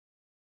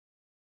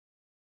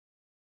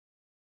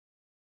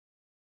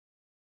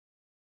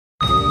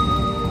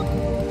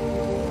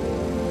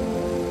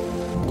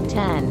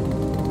10,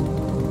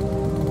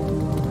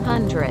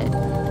 100,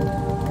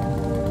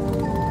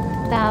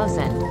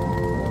 1,000,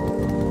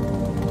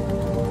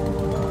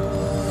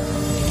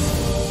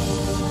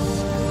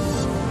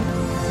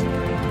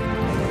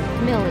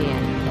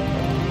 million,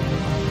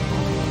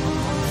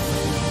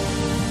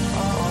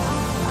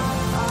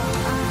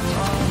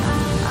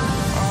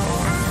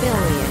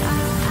 billion,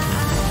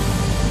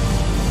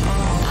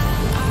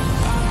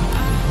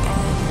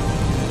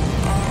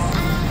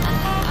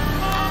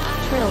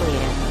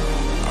 trillion,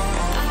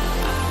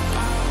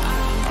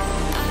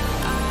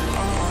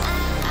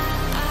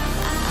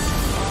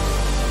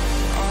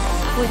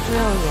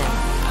 quadrillion,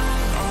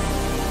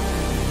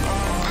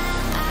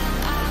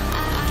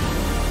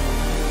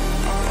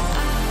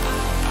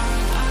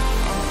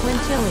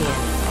 quintillion,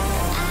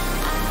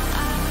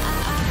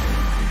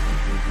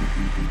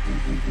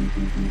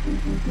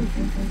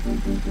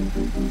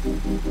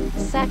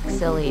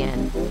 sextillion,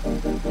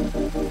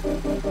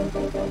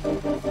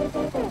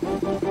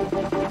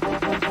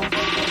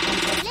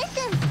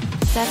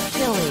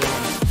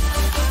 septillion,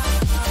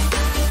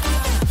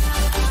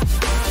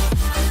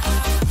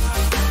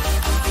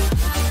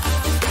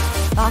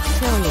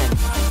 octillion,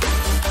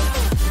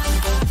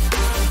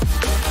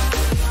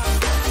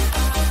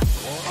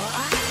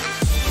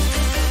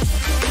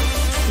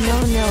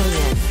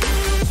 nonillion,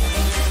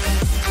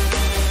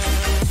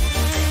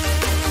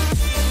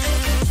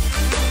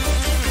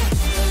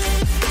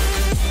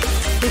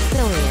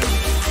 Decillion,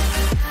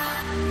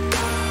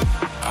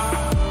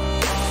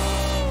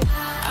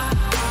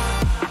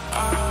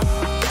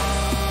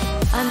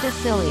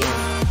 Undecillion,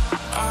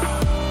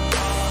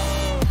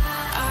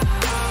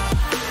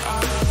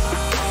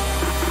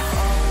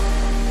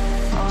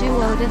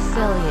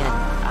 Duodecillion,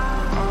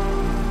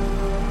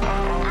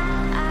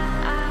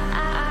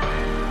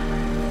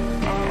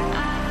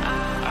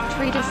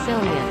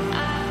 Tredecillion,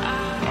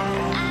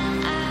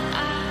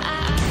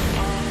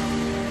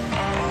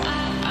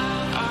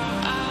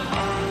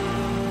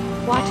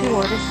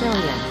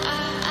 Quattuordecillion,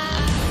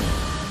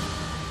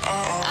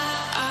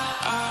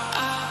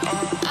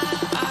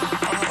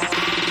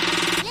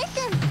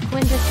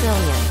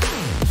 Quindecillion,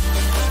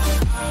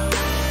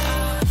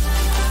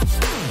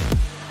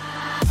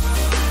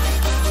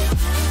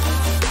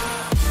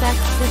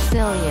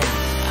 Sextillion,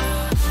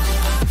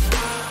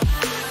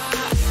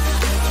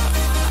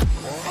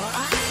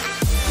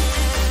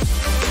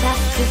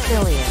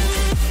 Septendecillion,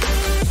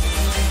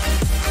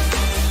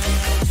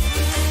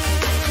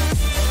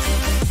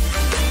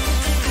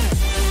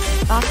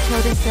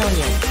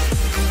 Octodecillion,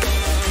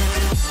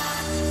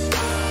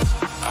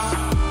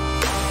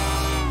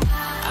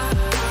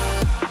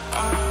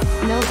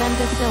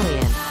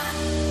 Novendecillion,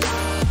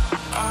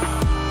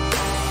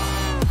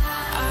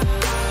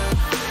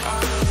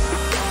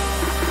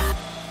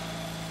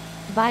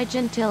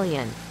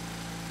 Vigintillion,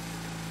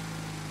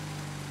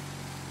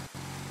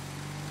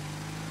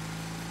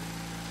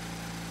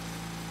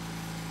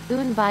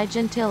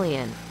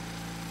 Unvigintillion,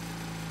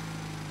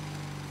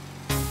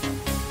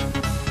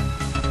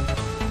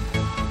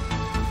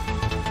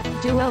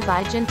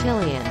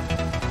 Duovigintillion,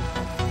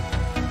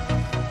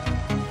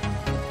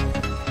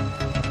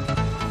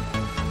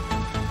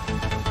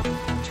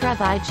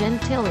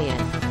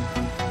 Trevigintillion,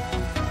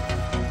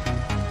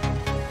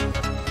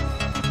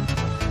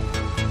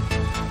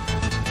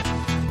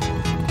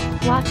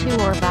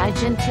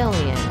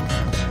 Quattuorvigintillion,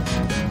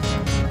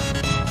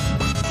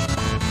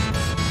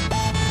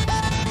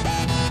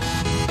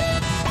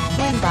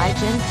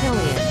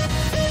 Quinvigintillion,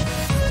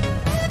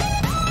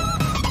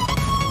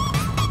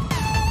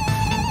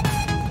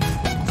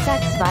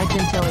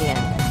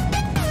 Sesvigintillion,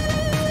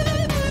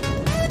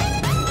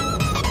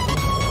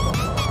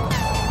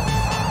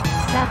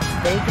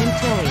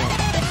 Septendecillion,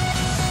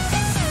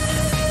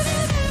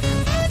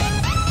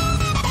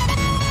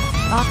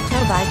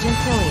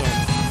 Octovigintillion,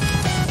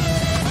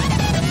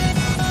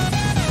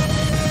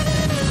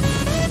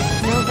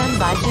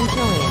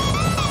 Novemvigintillion,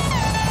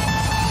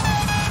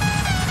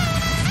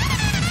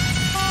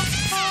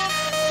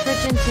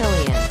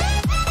 Trigintillion,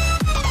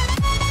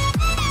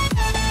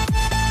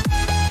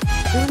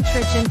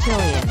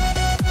 Untrigintillion,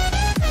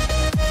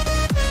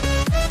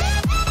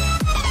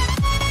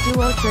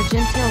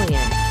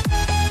 Duotrigintillion,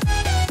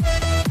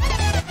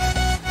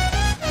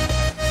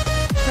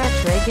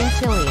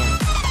 Trestrigintillion,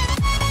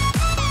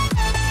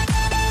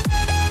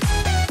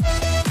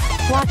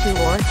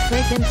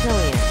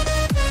 Quattuortrigintillion,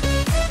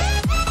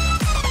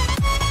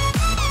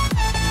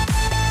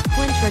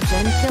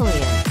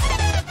 Quintrigintillion,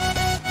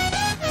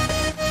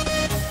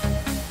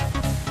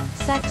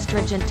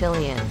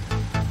 Sextrigintillion,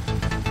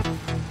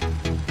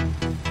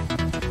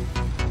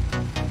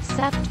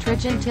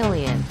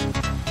 Septrigintillion,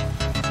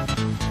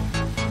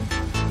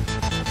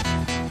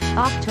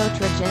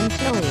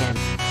 Octotrigintillion,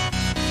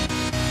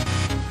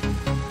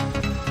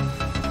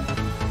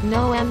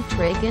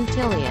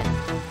 Novemtrigintillion,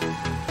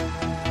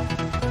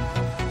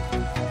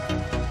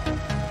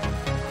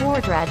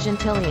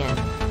 Quattuortrigintillion,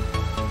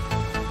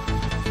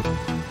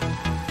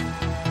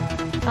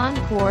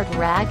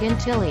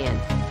 Quattuorvigintillion,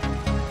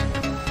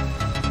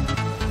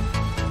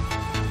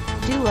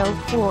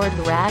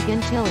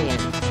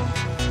 Duotrigintillion,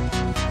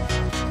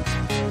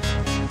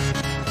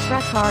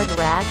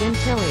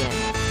 Trestrigintillion,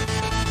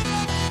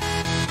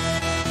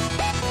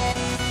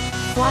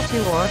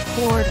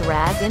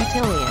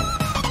 Quattuortrigintillion,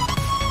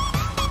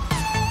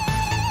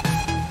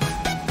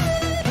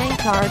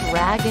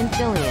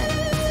 Quintillion,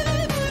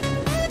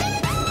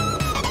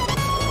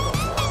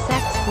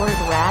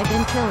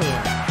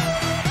 Sextillion,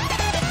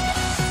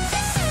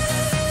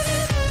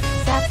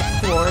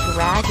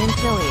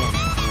 Septendecillion,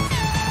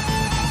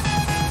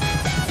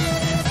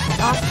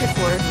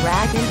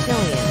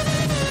 Octovigintillion,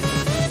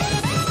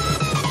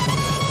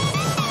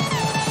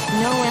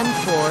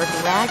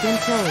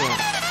 Novemvigintillion,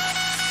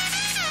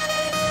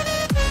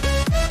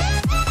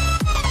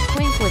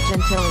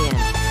 Quinvigintillion,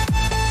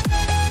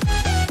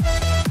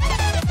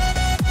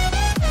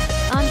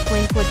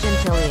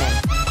 Unvigintillion,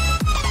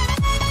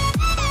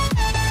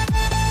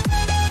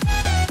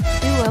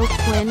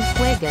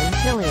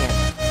 Duovigintillion,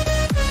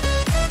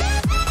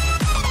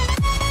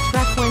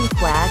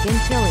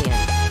 Tresvigintillion,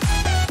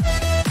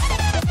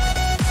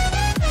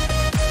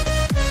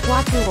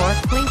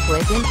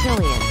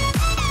 Quattuortrigintillion,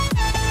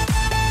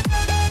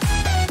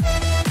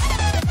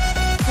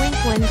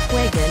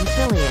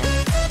 Quinvigintillion,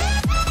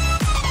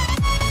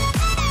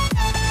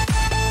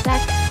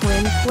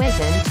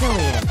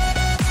 Sextillion,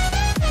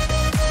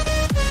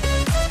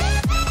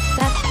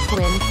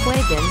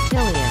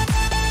 Septendecillion,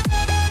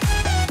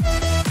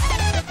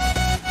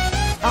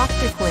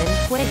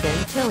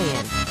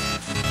 Octovigintillion,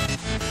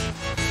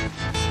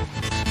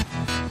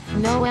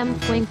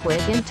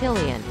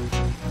 Novemvigintillion,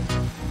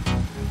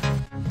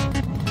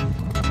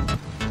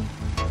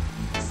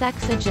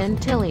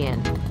 Sesvigintillion,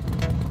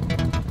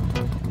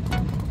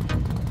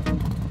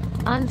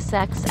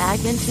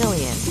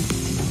 Unsexagintillion,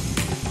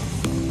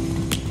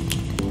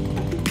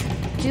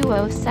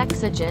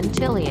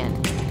 Duovigintillion,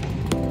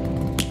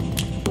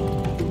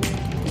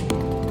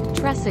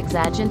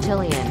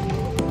 Tresvigintillion,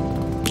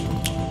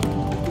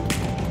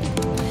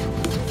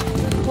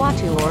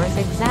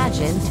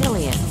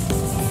 Quattuorvigintillion,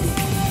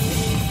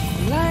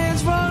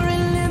 Lions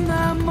roaring in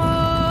the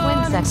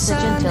morning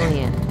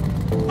Quindecillion,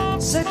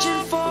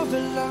 searching for a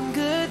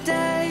longer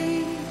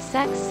day.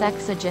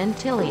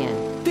 Sextillion,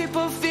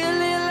 People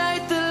feeling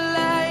like the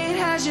light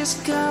has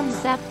just come. We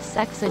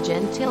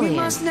Septendecillion,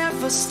 must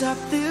never stop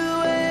the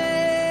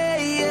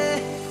way.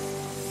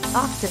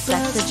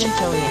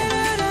 Octodecillion,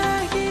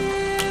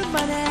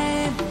 My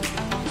name.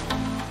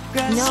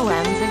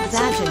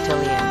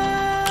 Novemvigintillion,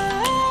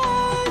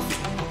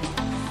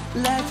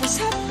 Life is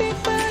happy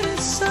but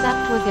it's so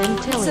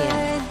Septendecillion,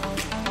 sad.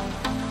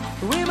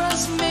 We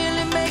must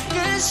merely make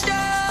a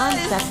start.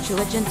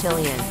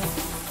 Unsexuagintillion,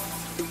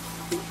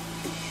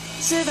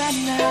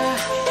 Savannah,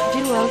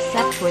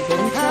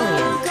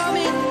 Duotrigintillion,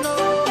 coming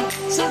home.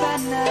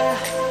 Savannah,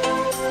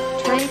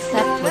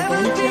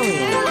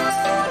 Tresvigintillion,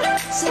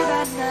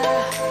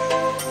 Savannah,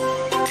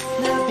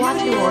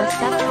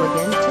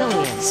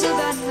 Quattuortrigintillion,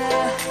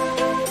 Savannah.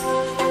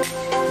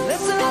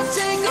 Let's all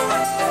take a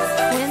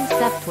ride.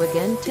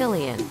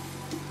 Quinvigintillion,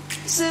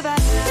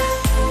 Savannah,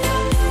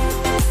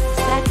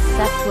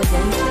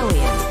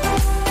 Sextillion,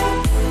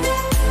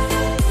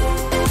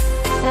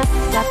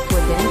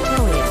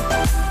 Septendecillion,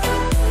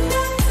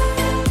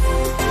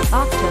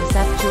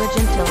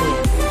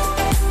 Octovigintillion,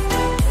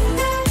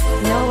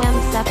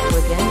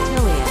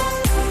 Novemvigintillion,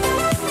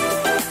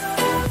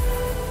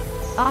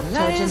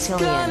 Lions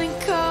gone Octovigintillion, and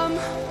come.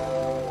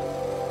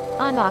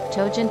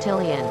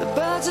 Unoctovigintillion, The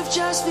birds have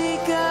just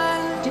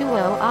begun.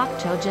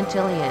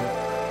 Duotrigintillion,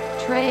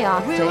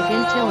 We will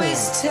Tredecillion,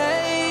 always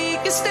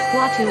take a stand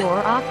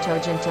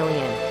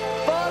Quattuortrigintillion,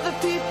 for the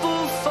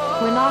people, for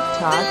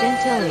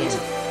Quinoctogintillion, the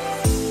land.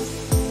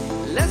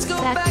 Let's go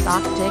back to when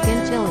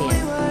Sextillion, we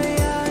were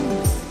young.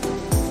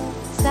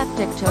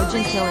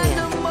 Septendecillion,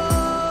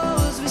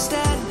 Animals we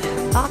stand.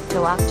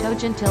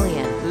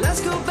 Octovigintillion, Let's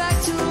go back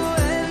to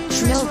when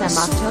trees were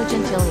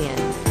Novemvigintillion,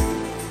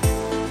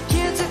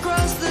 kids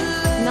across the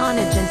land.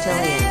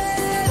 Nonillion,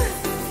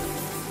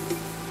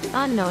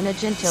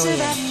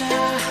 Unknownagintilion,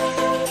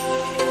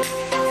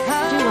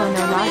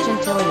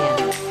 Duononagintillion,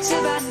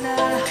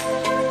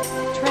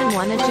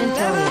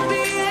 Trinwanagintilion,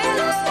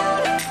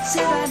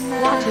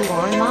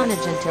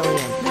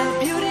 Quattuormonagintillion,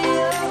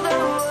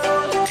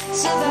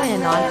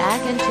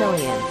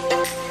 Quinonagintillion,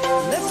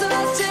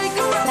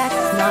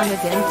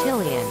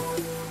 Sexnonagintillion,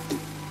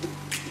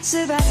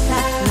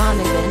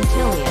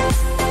 Sexnonagintillion,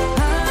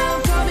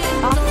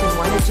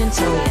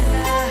 Octowonagintillion,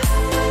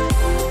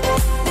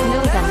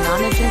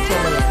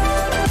 Novemnonagintillion,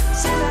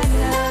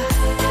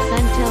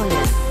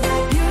 Centillion,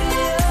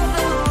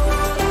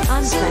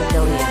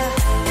 Uncentillion,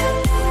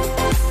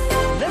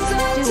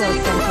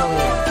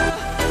 Duocentillion,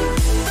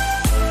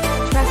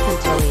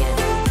 Tresvigintillion,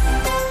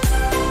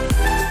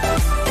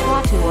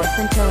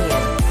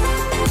 Quattuorcintillion,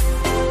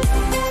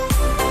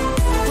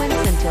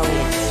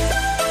 Quintillion,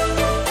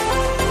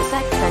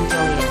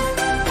 Sextillion,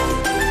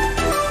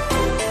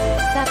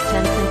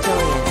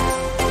 Septemvigintillion,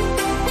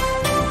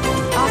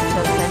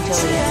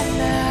 Octocentillion,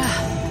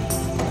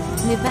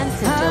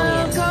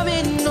 Novendecillion,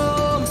 Coming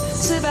home,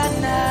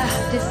 Savannah.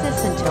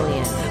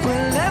 Decillion.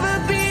 We'll never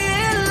be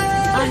in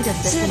love.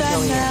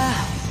 Undecillion.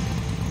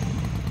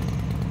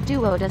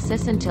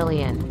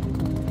 Duodecillion.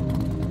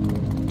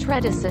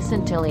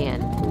 Tredecillion.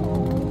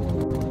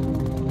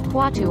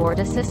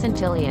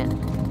 Quattuordecillion.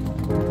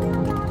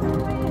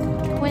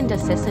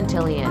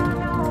 Quindecillion.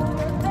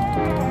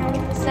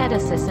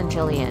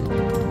 Sedecillion.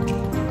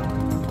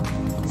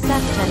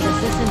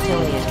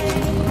 Septendecillion.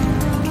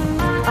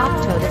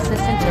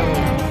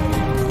 Octodecillion.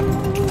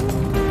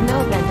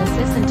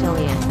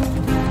 Novendecillion.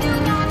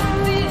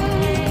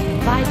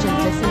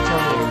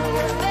 Vigintillion.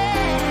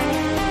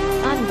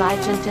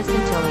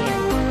 Unvigintillion.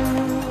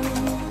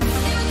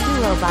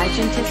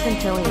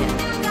 Duovigintillion.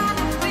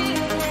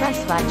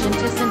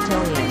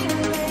 Tresvigintillion.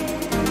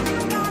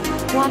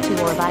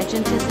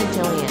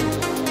 Quattuorvigintillion.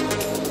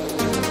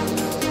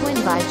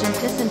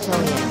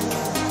 Quinvigintillion.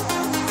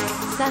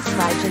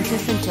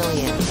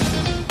 Sesvigintillion.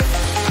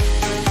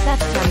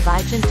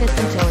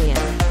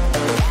 Septemvigintillion.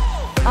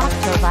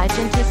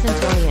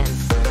 Octovigintillion.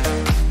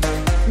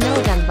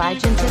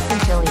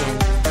 Novemvigintillion.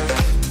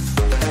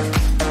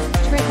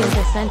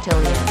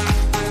 Trigintillion.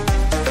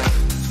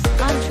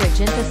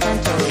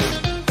 Untrigintillion.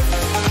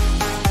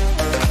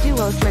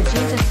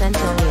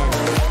 Duotrigintillion.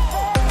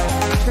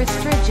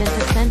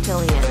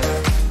 Trestrigintillion.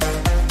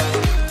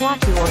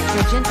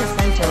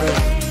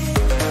 Quattuortrigintillion.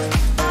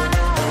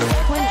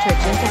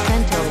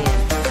 Quintrigintillion.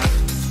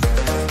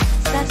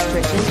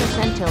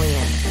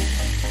 Sestrigintillion.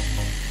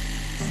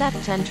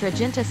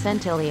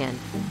 Septentrigintillion.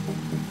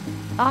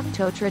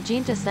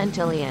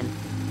 Octotrigintillion.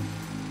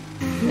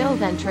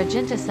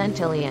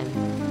 Novendecillion.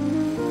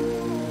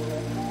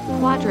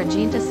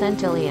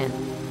 Quadrigintillion.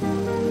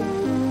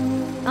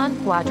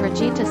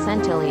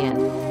 Unquadrigintillion.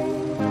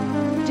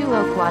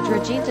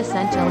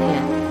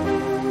 Duoquadrigintillion.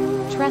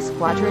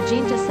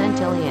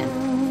 Tresquadrigintillion.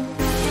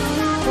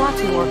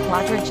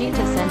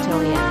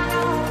 Quattuorquadrigintillion.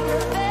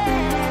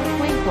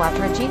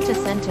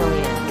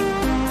 Quinquadrigintillion.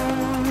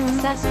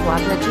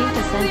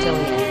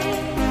 Sesquadrigintillion.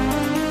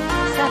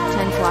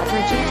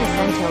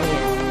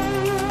 Septenquadrigintillion.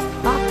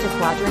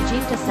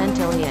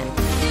 Octoquadrigintillion.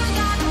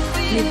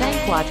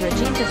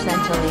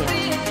 Novemquadrigintillion.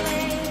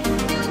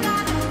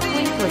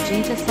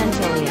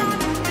 Quinquagintillion.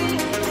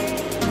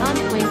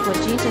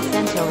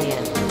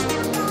 Unquinquagintillion.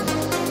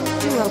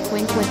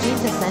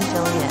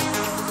 Duoquinquagintillion.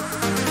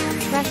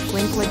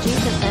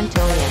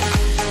 Tresquinquagintillion.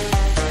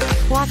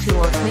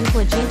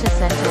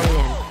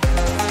 Quattuorquinquagintillion.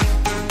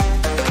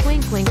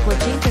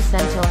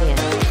 Quinquinquagintillion.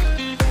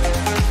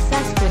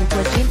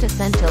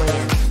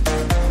 Sesquinquagintillion.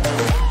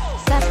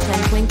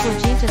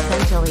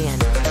 Septenquinquagintillion.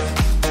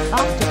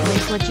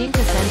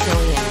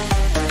 Octoquinquagintillion.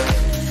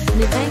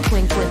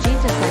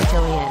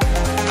 Novemquinquagintillion.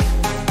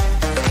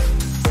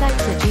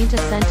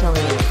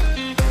 Sextigintillion.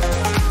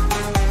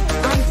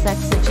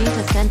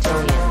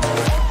 Unsextigintillion.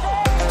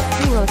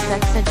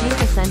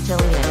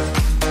 Duosextigintillion.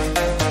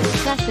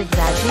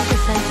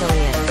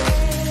 Sesexagintillion.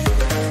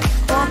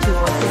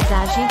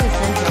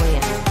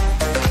 Quattuorvigintillion.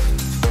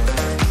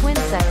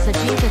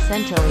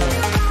 Quinsexagintillion.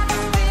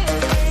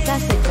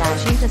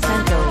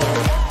 Sesexagintillion.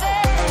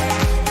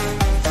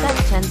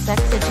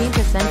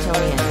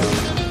 Septensexagintillion.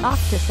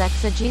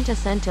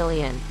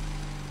 Octosexagintillion.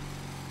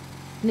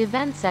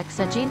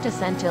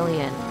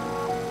 Novensexagintillion.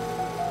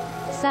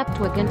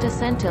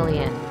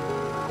 Septuagintillion.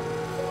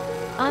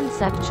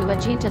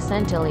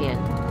 Unseptuagintillion.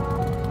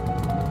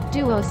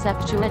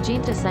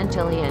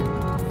 Duoseptuagintillion.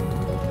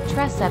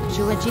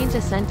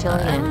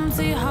 Treseptuagintillion.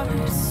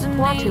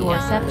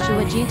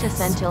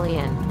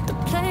 Quattuorseptuagintillion.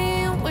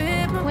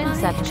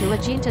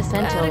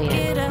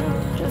 Quinseptuagintillion.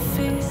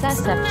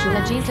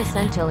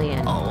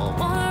 Seseptuagintillion.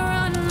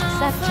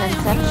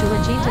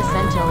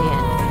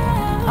 Septenseptuagintillion.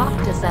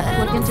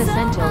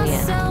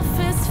 Octoseptuagintillion.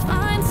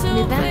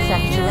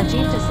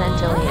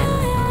 Novenseptuagintillion.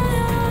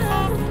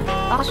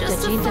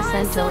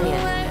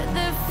 Octogintillion.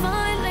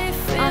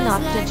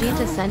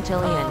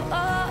 Unoctogintillion.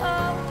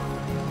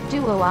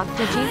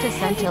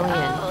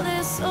 Duooctogintillion.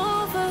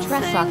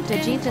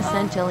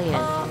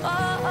 Tresoctogintillion.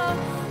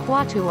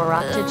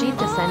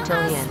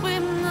 Quattuoroctogintillion.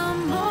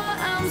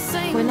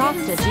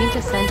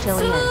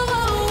 Quinoctogintillion.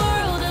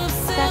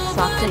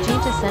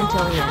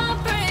 Sexoctogintillion.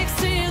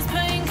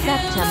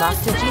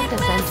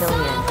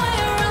 Septemoctogintillion.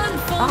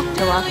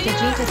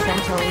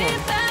 Octooctogintillion.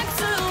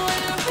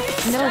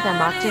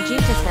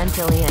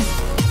 Novemoctogintillion.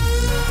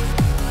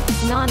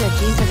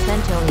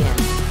 Nonagintillion.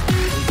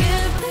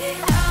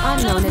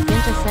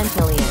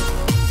 Unnonagintillion.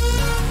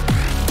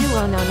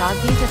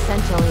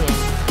 Duononagintillion.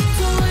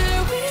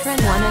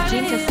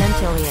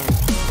 Trenwonagintillion.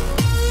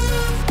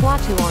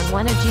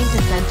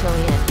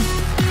 Quattuornonagintillion.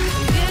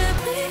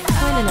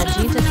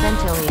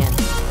 Quinonagintillion.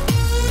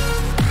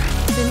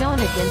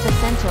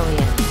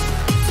 Dunonagintillion.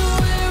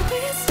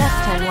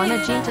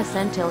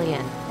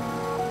 Septenwonagintillion.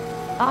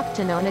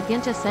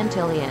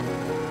 Octononagintillion.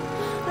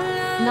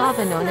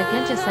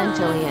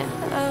 Novenonagintillion.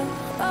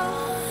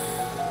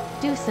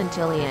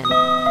 Ducentillion.